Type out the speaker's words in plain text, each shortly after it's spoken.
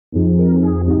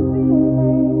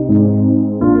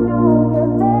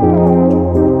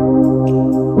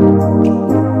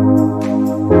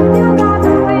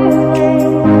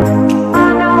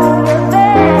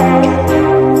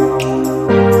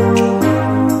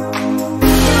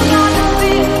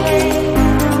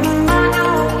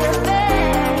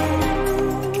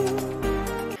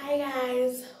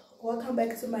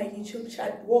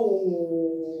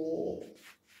Whoa.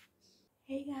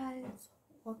 Hey guys,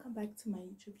 welcome back to my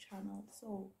YouTube channel.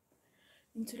 So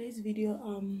in today's video,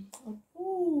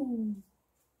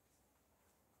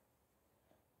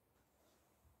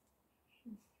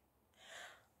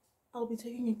 I'll be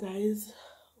taking you guys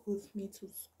with me to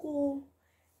school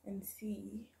and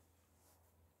see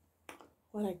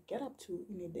what I get up to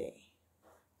in a day.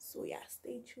 So yeah,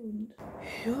 stay tuned.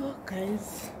 Yo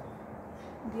guys,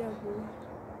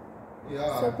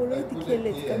 Yeah, so I put it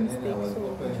here and then I was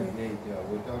opening late,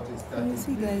 without it starting. can you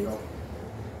see guys?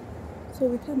 So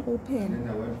we can open. And then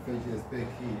I went to fetch a spare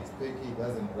key. Spare key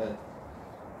doesn't work.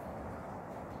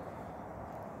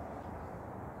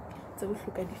 So we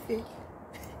look at the face.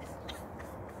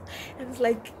 And it's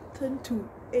like 10 to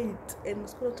 8 and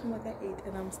it's quarter to 8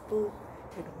 and I'm still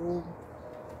at home.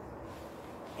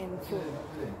 And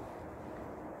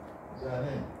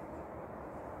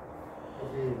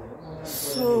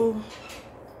so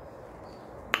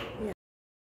yeah.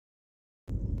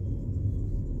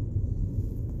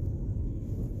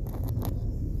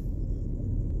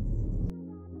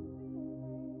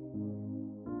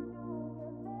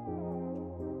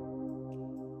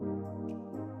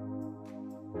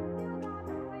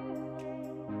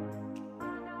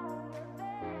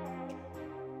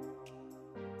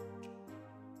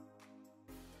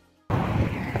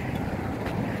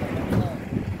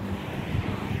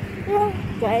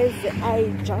 Guys, I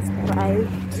just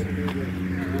arrived. Get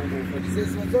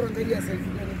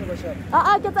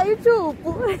a YouTube.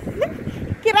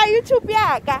 Get a YouTube,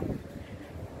 yeah.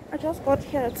 I just got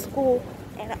here at school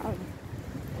and I'm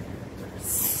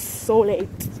so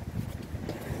late.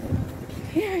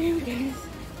 Here I am, guys.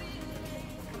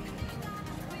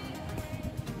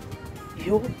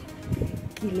 Yo,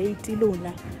 late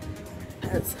Luna.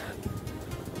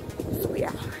 So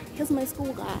yeah, here's my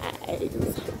school, guys.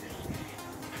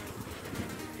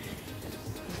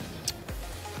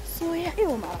 So yeah,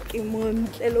 yo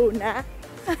Luna.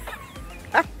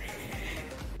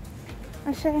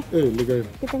 Ashe. Hey, look at it.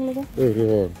 Look.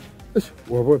 Hey,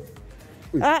 what?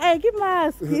 Hey, give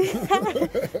mask.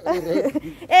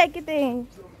 Hey, get in.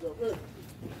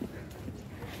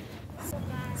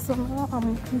 So now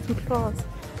I'm going to class.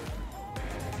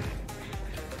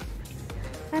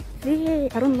 Up there,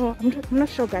 I don't know. I'm not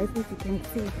sure, guys, if you can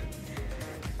see.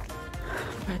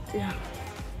 But yeah.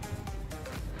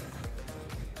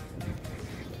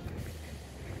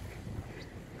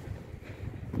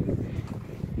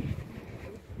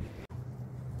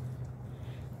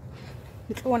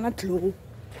 I wanna glow.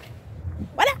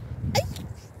 What?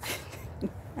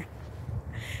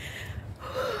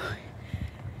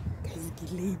 Guys,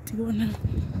 get late. You wanna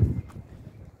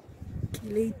get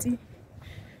late?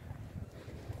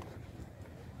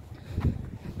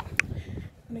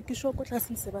 Make sure go class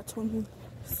in Sebatomi.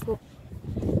 So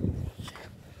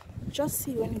just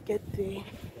see when you get there.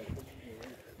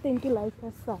 Thank you, like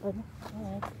us, Sarah.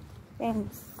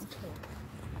 Thanks.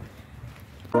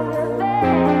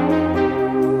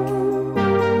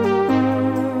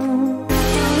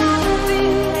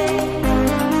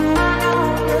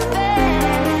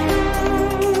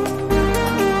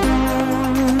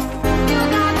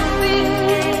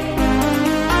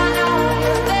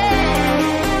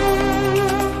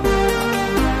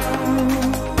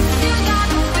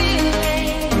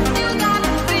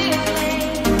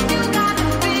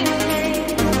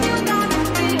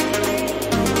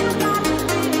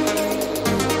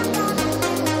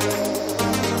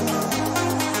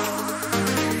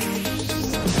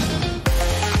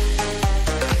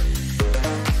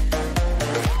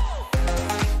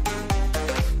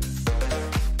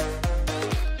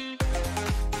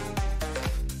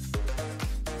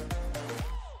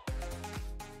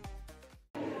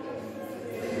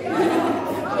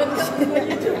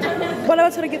 Bola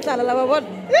va a get la babon.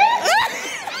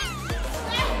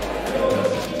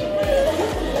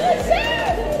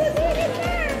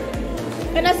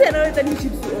 And I said, no, it's any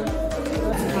chips.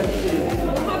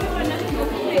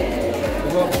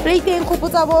 Rating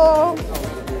Kuputabo,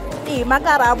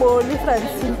 Makarabo,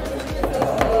 difference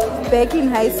back in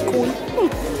high school.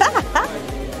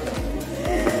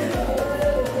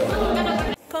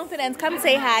 Confidence, come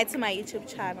say hi to my YouTube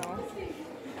channel.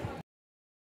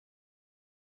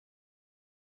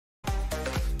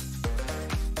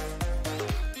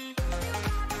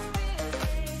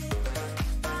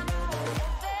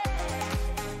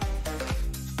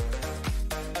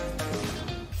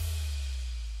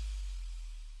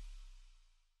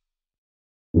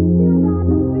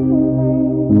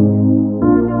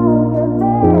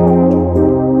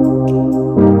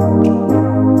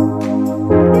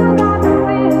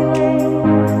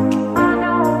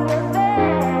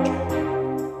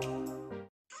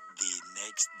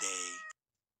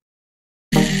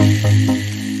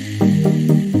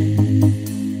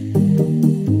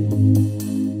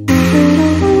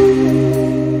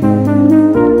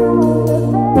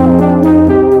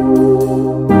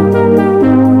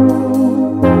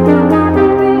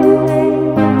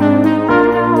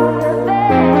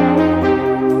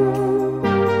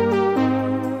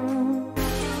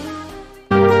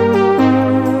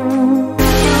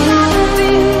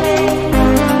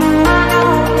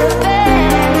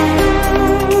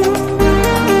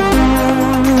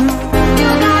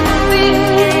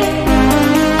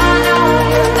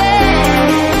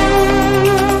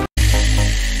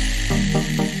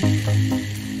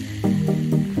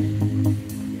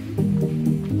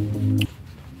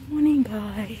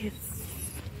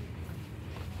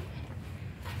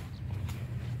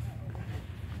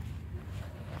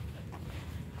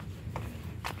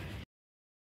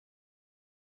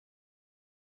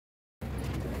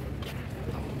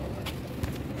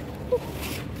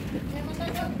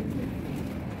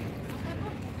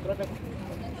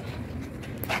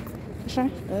 Sure.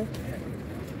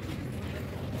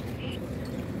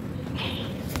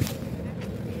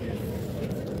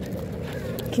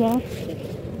 Okay.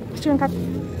 Sure, cut.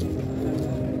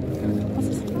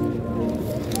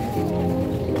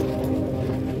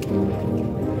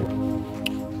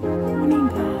 Morning,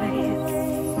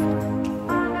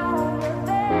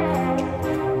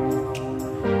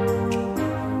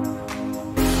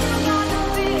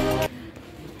 guys.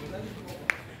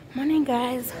 Morning,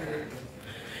 guys.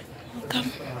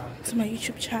 Welcome to my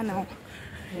YouTube channel.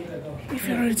 If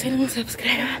you're a returning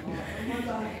subscriber,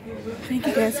 thank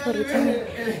you guys for returning.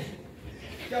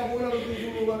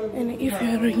 And if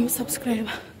you're a new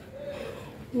subscriber,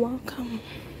 welcome.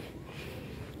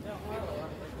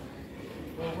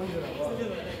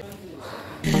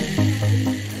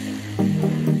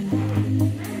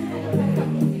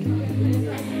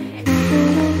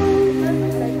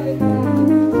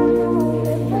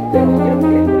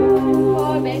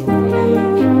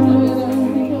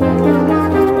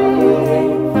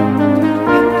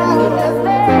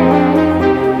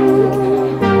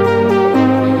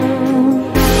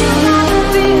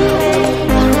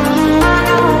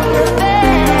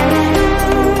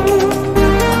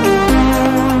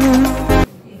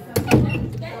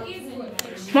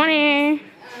 Morning.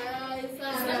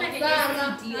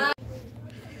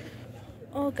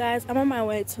 Oh guys, I'm on my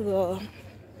way to the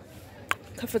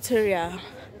cafeteria.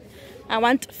 I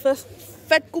want first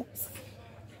fat cooks.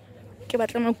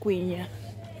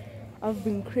 I've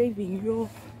been craving you.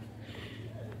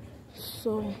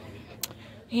 So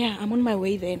yeah, I'm on my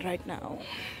way there right now.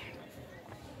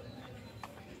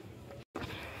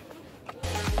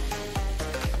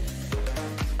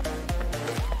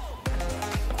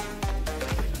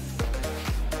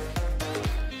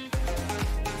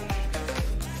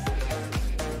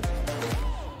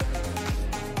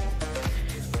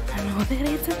 I know that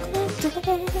it's a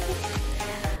cold day.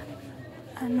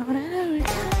 I know that every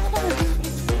time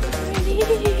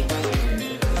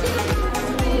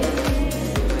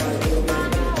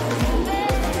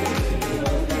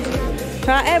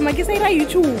makisa ira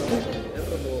YouTube.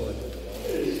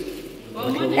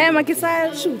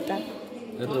 Makisa shoota.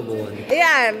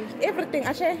 Yeah, everything.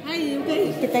 Ashe. Hi,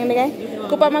 okay. Kitang nigay.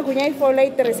 Kupa magunya i-follow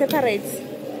it separate.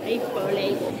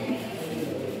 I-follow.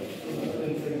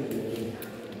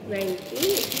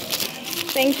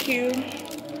 Thank you.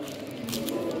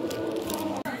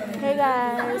 Hey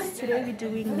guys, today we're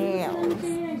doing nails.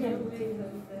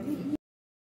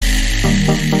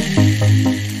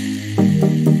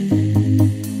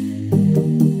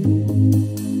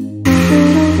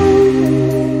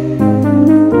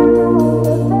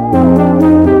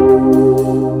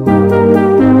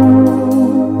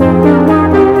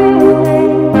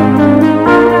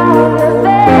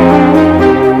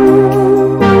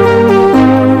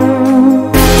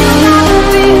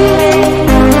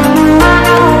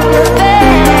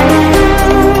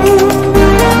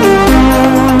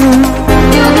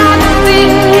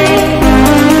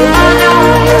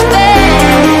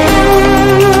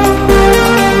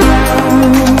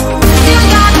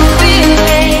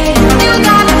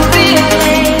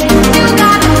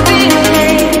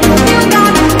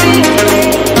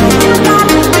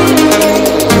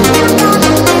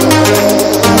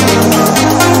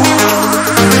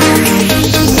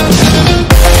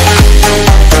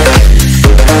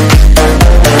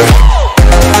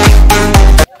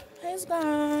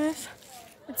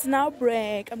 It's now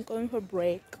break. I'm going for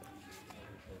break.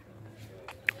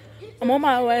 I'm on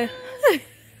my way.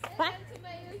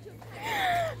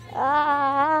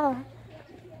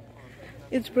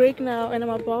 It's break now, and I'm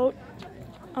on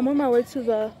my way to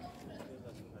the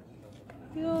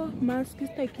mask is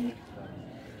taking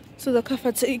to the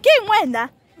cafeteria.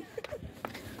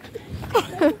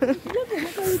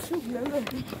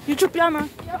 YouTube piano.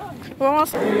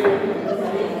 Vamos.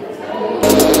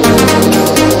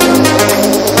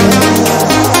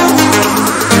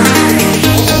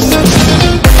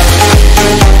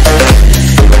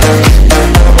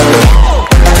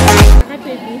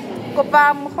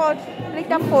 Kopam hot,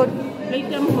 litam hot.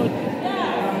 Litam hot.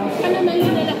 Kana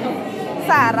malina ka?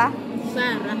 Sarah.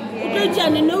 Sarah.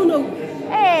 Utjani no.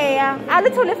 Eh, a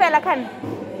little fela kan.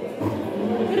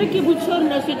 Riki butchor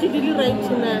na shiti dili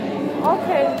right na.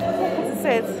 Okay. This is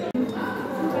it.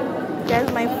 There's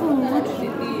my food.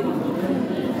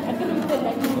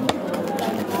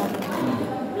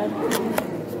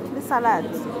 The salad.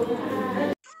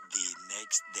 The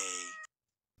next day.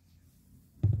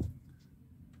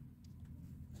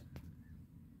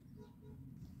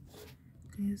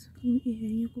 Guys,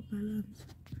 you could balance.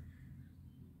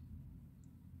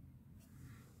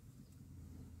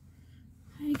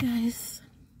 Hi guys,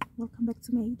 welcome back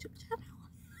to my YouTube channel.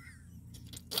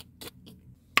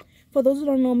 For those who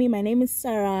don't know me, my name is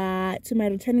Sarah. To my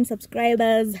returning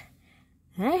subscribers,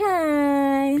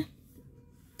 hi.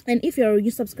 And if you're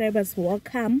new subscribers,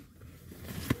 welcome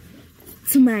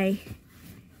to my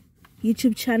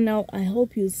YouTube channel. I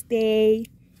hope you stay,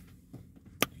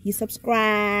 you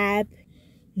subscribe.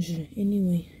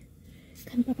 Anyway,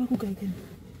 can Papa cook again?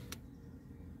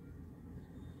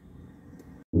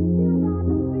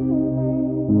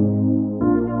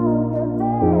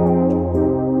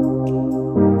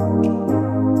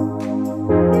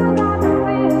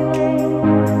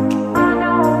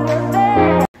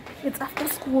 It's after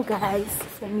school, guys,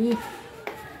 for me.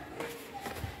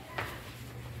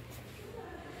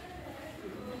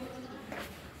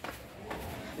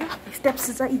 My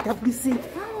steps are EWC.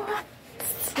 Oh,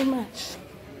 it's too much.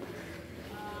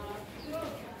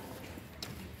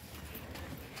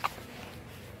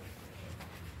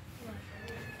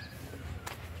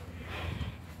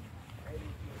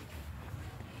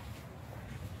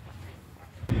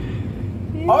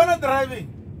 How are you driving?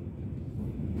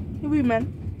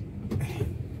 Women.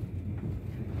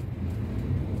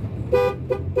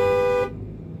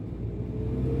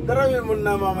 Driving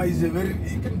Munna Mama is a very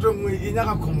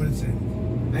common sense.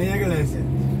 I have a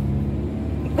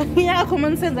license. Yeah,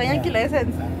 common sense. I have a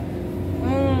license.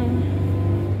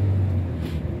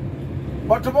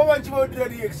 But Baba you would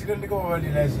the accident go over the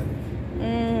license.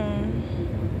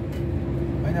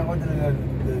 I have got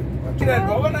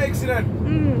the accident.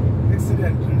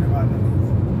 Accident.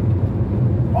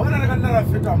 I'm not going to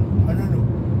fit on. I don't know.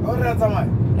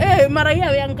 Eh,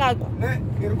 Maria yang kaku.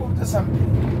 Here comes the something.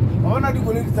 I want to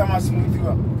go to Tamas with you.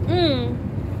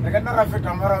 I got not fit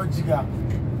on Mara Jiga.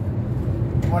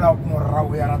 One of more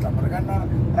Rawiana, Margana,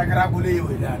 Ragragule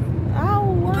with that.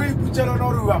 Oh, Do you put your own?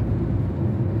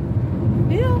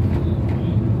 yeah.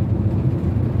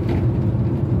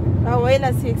 Oh, wait,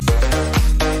 let's see.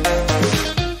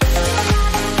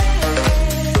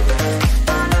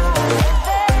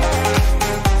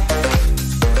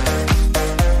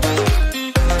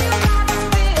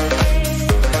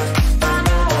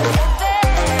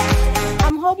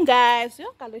 Guys,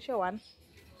 you can show one.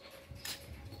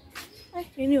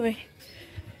 Anyway.